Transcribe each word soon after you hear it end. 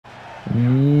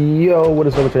Yo, what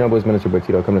is up, channel boys? Man, it's your boy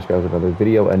Tito coming to you guys with another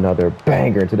video, another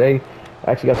banger. Today,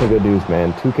 I actually got some good news,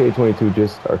 man. 2K22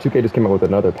 2K just came out with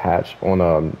another patch on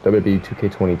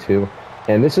WWE2K22,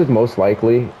 and this is most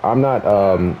likely. I'm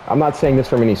not saying this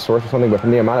from any source or something, but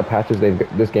from the amount of patches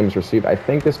this game has received, I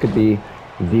think this could be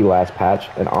the last patch.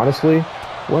 And honestly,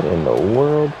 what in the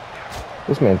world?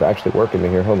 This man's actually working me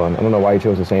here. Hold on. I don't know why he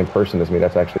chose the same person as me.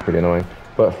 That's actually pretty annoying.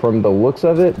 But from the looks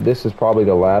of it, this is probably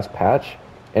the last patch.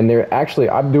 And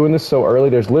I'm doing this so early,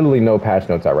 there's literally no patch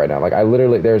notes out right now. Like,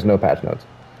 there's no patch notes.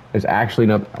 There's actually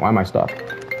no, why am I stuck?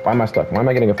 Why am I stuck? Why am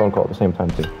I getting a phone call at the same time,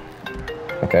 too?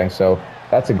 Okay, so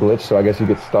that's a glitch. So I guess you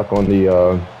get stuck on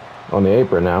the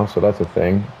apron now. So that's a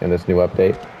thing in this new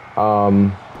update.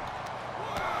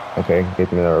 Okay,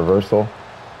 gave me the reversal.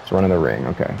 Let's run in the ring.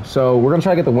 Okay, so we're gonna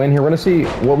try to get the win here. We're gonna see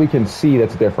what we can see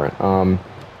that's different.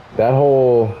 That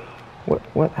whole,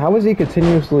 what, how is he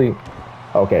continuously?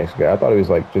 Okay, so I thought he was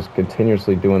like just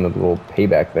continuously doing the little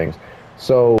payback things.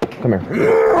 So, come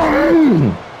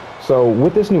here. So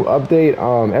with this new update,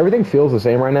 everything feels the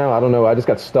same right now. I don't know, I just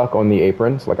got stuck on the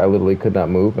apron. So like I literally could not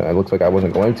move, and it looks like I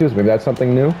wasn't going to, so maybe that's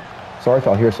something new. Sorry if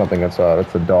I'll hear something, that's a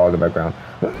dog in the background.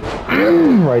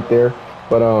 Right there.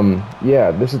 But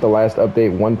yeah, this is the last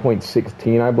update,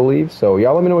 1.16, I believe. So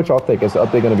y'all let me know what y'all think. Is the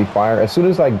update gonna be fire? As soon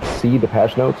as I see the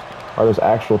patch notes, or those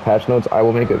actual patch notes, I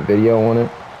will make a video on it.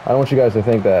 I don't want you guys to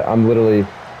think that I'm literally, you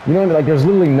know what I mean? Like, there's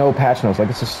literally no patch notes. Like,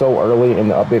 this is so early in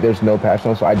the update, there's no patch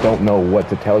notes, so I don't know what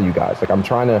to tell you guys. Like, I'm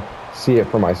trying to see it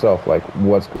for myself, like,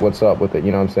 what's up with it,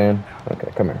 you know what I'm saying?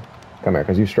 Okay, come here. Come here,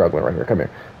 because you're struggling right here. Come here.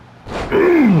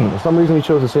 For some reason, he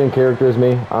chose the same character as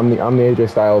me. I'm the AJ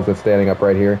Styles that's standing up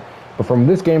right here. But from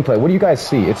this gameplay, what do you guys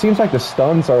see? It seems like the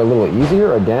stuns are a little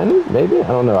easier again, maybe? I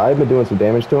don't know. I've been doing some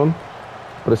damage to him,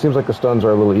 but it seems like the stuns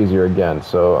are a little easier again.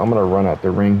 So I'm going to run out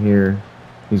the ring here.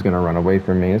 He's gonna run away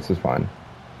from me. This is fine.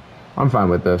 I'm fine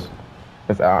with this.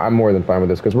 I'm more than fine with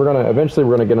this because eventually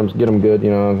we're gonna get him good. You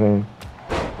know what I'm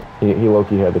saying? He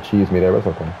low-key had to cheese me there, but it's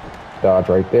okay. Dodge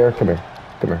right there. Come here.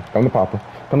 Come here. Come to Papa.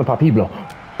 Come to Papiblo.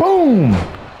 Boom!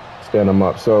 Stand him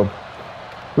up. So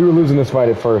we were losing this fight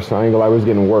at first. I ain't gonna lie, I was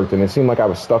getting worked, and it seemed like I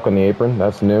was stuck on the apron.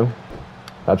 That's new.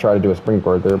 I tried to do a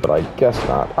springboard there, but I guess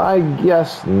not. I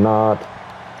guess not.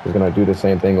 He's gonna do the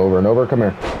same thing over and over. Come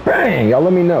here. Bang! Y'all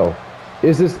let me know.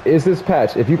 Is this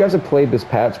patch? If you guys have played this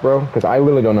patch, bro, because I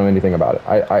literally don't know anything about it.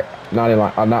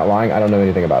 I'm not lying. I don't know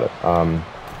anything about it.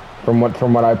 From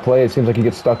what I play, it seems like you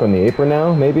get stuck on the apron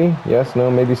now. Maybe yes,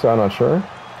 no, maybe so. I'm not sure.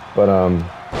 But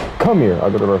come here. I'll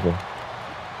go to reversal.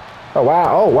 Oh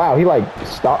wow. Oh wow. He like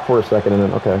stopped for a second and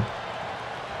then okay.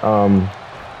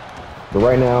 But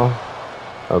right now,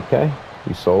 okay.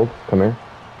 You sold. Come here.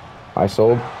 I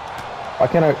sold. Why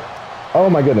can't I? Oh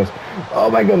my goodness. Oh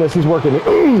my goodness, he's working me.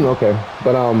 Okay.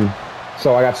 But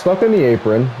so I got stuck in the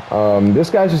apron. This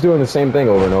guy's just doing the same thing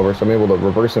over and over, so I'm able to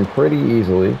reverse him pretty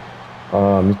easily.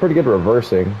 He's pretty good at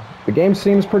reversing. The game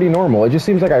seems pretty normal. It just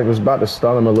seems like I was about to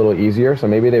stun him a little easier, so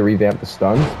maybe they revamped the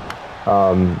stuns.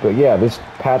 But yeah, this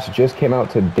patch just came out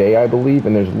today, I believe,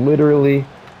 and there's literally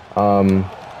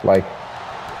like,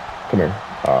 come here.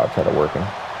 Try to work him.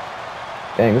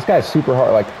 Dang, this guy's super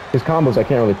hard. Like, his combos, I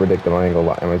can't really predict them. I ain't gonna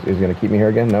lie. Is he gonna keep me here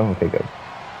again? No? Okay, good.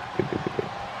 Good.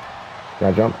 Can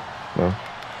I jump? No.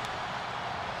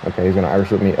 Okay, he's gonna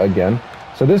Irish whip me again.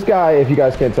 So this guy, if you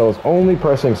guys can't tell, is only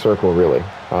pressing circle, really.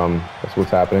 That's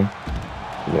what's happening.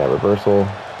 Yeah, reversal.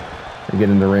 And get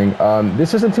in the ring.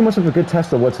 This isn't too much of a good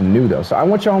test of what's new, though. So I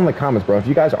want y'all in the comments, bro. If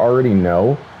you guys already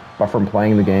know, but from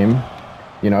playing the game,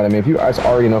 you know what I mean? If you guys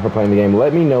already know from playing the game,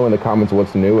 let me know in the comments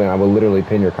what's new, and I will literally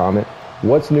pin your comment.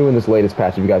 What's new in this latest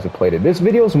patch if you guys have played it? This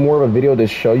video is more of a video to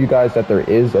show you guys that there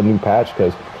is a new patch,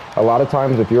 because a lot of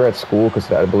times if you're at school,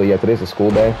 because I believe today's a school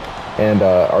day, and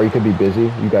or you could be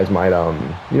busy, you guys might you know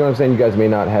what I'm saying, you guys may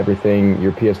not have your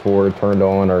PS4 turned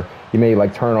on, or you may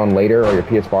like turn on later, or your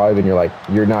PS5, and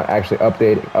you're not actually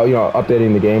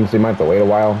updating the game, so you might have to wait a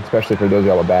while, especially for those of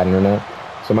y'all with bad internet,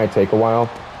 so it might take a while.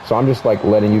 So I'm just like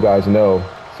letting you guys know.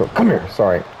 So come here,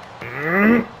 sorry.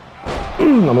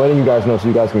 I'm letting you guys know so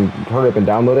you guys can hurry up and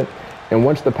download it. And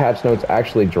once the patch notes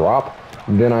actually drop,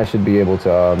 then I should be able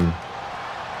to,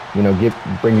 you know,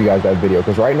 bring you guys that video.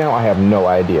 Because right now I have no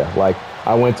idea. Like,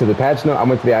 I went to the patch note, I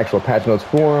went to the actual patch notes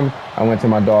forum. I went to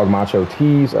my dog Macho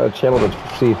T's channel to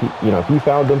see if he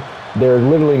found them. There's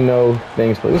literally no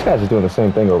things for this guy's just doing the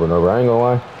same thing over and over. I ain't gonna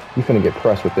lie, you finna get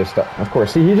pressed with this stuff. Of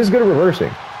course, see, he's just good at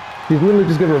reversing. He's literally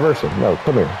just good at reversing. No,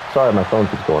 come here. Sorry, my phone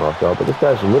keeps going off, y'all, but this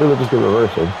guy's literally just good at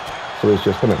reversing. So it's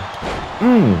just, come here.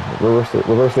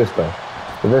 Reverse this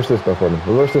stuff. Reverse this stuff for me.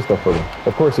 Reverse this stuff for me.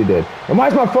 Of course he did. And why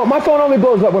is my phone? My phone only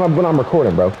blows up when I'm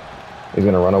recording, bro. He's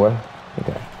gonna run away.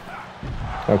 Okay.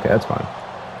 Okay, that's fine.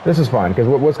 This is fine, because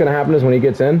what's going to happen is when he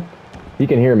gets in, he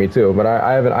can hear me too, but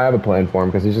I have a plan for him,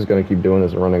 because he's just going to keep doing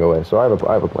this and running away. So I have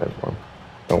a plan for him.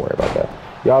 Don't worry about that.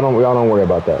 Y'all don't worry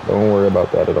about that. Don't worry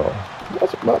about that at all.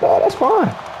 That's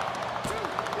fine.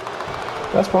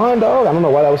 That's fine, dog. I don't know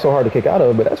why that was so hard to kick out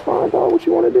of, but that's fine, dog. What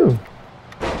you want to do?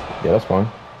 Yeah, that's fine.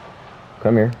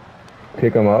 Come here.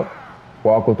 Pick him up.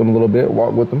 Walk with him a little bit.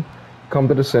 Walk with him. Come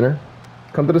to the center.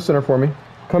 Come to the center for me.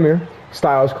 Come here.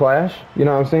 Styles clash. You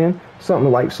know what I'm saying? Something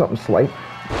light, something slight.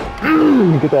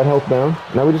 Get that health down.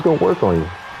 Now we're just going to work on you.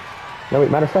 No,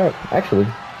 wait, matter of fact, actually,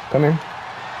 come here.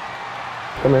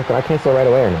 Come here. Can I cancel right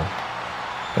away or no?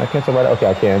 Can I cancel right away? Okay,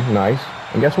 I can. Nice.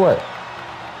 And guess what?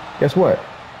 Guess what?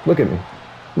 Look at me.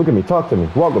 Look at me. Talk to me.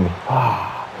 Walk with me.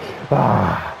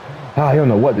 He don't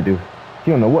know what to do.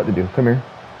 He don't know what to do. Come here.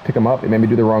 Pick him up. It made me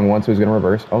do the wrong one, so he's going to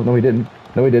reverse. Oh, no, he didn't.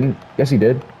 No, he didn't. Yes, he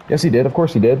did. Yes, he did. Of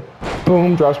course he did.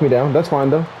 Boom. Drops me down. That's fine,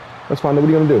 though. That's fine, though. What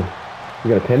are you going to do? You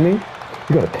going to pin me?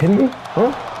 You going to pin me?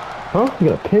 Huh? Huh? You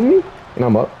going to pin me? And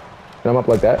I'm up. And I'm up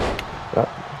like that.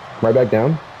 Right back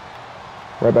down.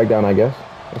 Right back down, I guess.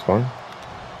 That's fine.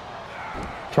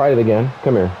 Try it again.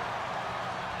 Come here.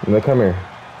 Come here.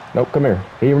 Nope, come here.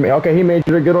 Okay, he made it.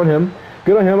 Good on him.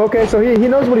 Good on him. Okay, so he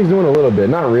knows what he's doing a little bit.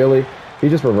 Not really.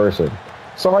 He's just reversing.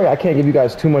 Sorry, I can't give you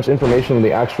guys too much information on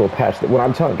the actual patch. When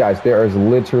I'm telling guys, there is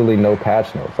literally no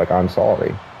patch notes. Like, I'm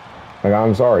sorry. Like,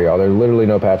 I'm sorry, y'all. There's literally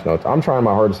no patch notes. I'm trying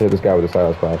my hardest to hit this guy with the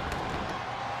Styles clash.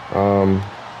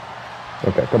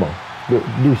 Okay, come on.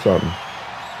 Do something.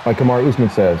 Like Kamaru Usman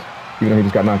says, even though he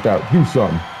just got knocked out, do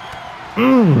something.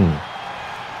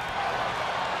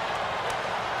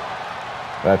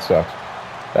 That sucks.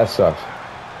 That sucks.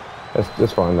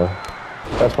 That's fine, though.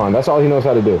 That's fine. That's all he knows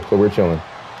how to do, so we're chilling.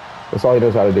 That's all he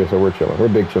knows how to do, so we're chilling. We're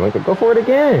big chilling. Go for it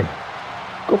again.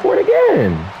 Go for it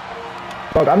again.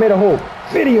 Dog, I made a whole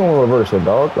video on reversing,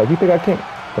 dog. Like, you think I can't?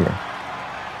 Come here.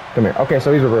 Come here. Okay,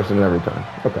 so he's reversing every time.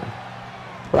 Okay.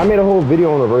 But I made a whole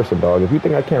video on reversing, dog. If you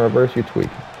think I can't reverse, you tweak.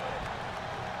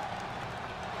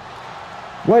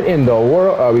 What in the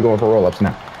world? Oh, we going for roll-ups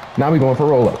now. Now we going for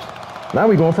roll-ups. Now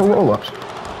we going for roll-ups.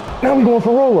 Now we going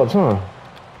for roll-ups, huh?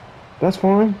 That's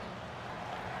fine.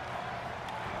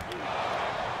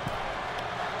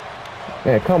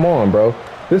 Man, come on, bro.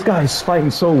 This guy's fighting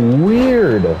so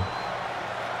weird.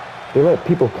 They let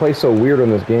people play so weird on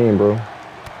this game, bro.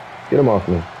 Get him off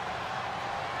me.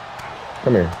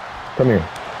 Come here. Come here.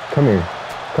 Come here.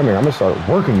 Come here. I'm gonna start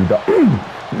working you, dog. I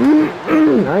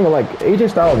ain't gonna like, AJ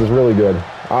Styles is really good.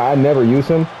 I never use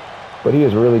him, but he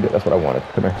is really good. That's what I wanted.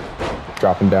 Come here.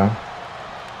 Drop him down.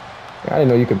 I didn't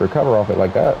know you could recover off it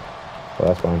like that. Well,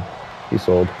 that's fine. He's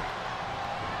sold.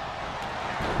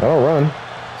 No, don't run.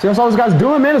 See what all this guy's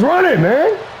doing, man? Is running,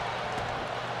 man.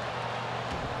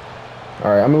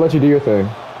 All right, I'm gonna let you do your thing.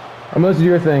 I'm gonna let you do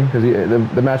your thing because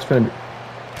the match is gonna be.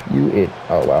 You it.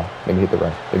 Oh wow. Maybe hit the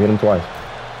right. Maybe hit him twice.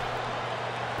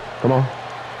 Come on.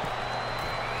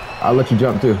 I'll let you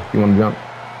jump too. If you want to jump.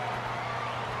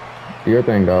 Do your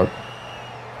thing, dog.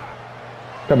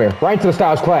 Come here. Right to the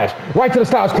Styles clash. Right to the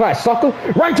Styles clash, sucker.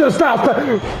 Right to the Styles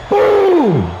clash.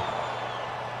 Boom!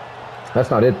 That's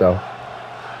not it, though.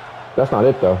 That's not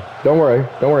it, though. Don't worry.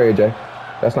 Don't worry, AJ.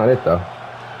 That's not it, though.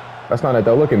 That's not it,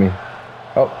 though. Look at me.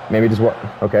 Oh, maybe just what?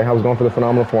 Okay, I was going for the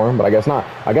phenomenal form, but I guess not.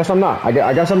 I guess I'm not. I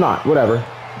guess I'm not. Whatever.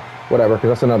 Whatever, because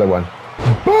that's another one.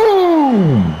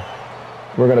 Boom!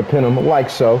 We're going to pin him like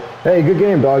so. Hey, good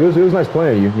game, dog. It was nice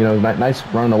playing you. You know, nice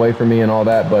running away from me and all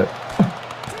that, but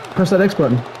press that X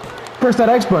button. Press that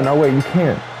X button. Oh, wait, you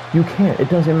can't. You can't. It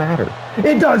doesn't matter.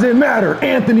 It doesn't matter,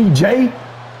 Anthony J.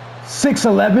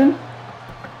 6'11".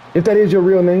 If that is your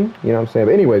real name, you know what I'm saying?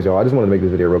 But anyways, y'all, I just wanted to make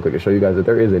this video real quick to show you guys that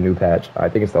there is a new patch. I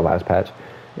think it's the last patch.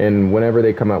 And whenever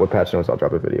they come out with patch notes, I'll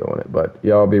drop a video on it. But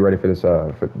y'all be ready for this,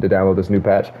 to download this new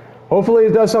patch. Hopefully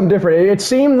it does something different. It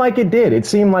seemed like it did. It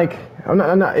seemed like,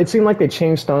 it seemed like they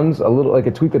changed stuns a little, like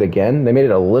it tweaked it again. They made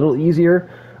it a little easier.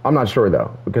 I'm not sure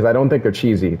though, because I don't think they're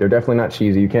cheesy. They're definitely not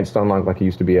cheesy. You can't stun like you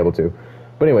used to be able to.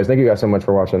 But anyways, thank you guys so much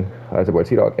for watching. It's your boy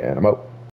T-Dog, and I'm out.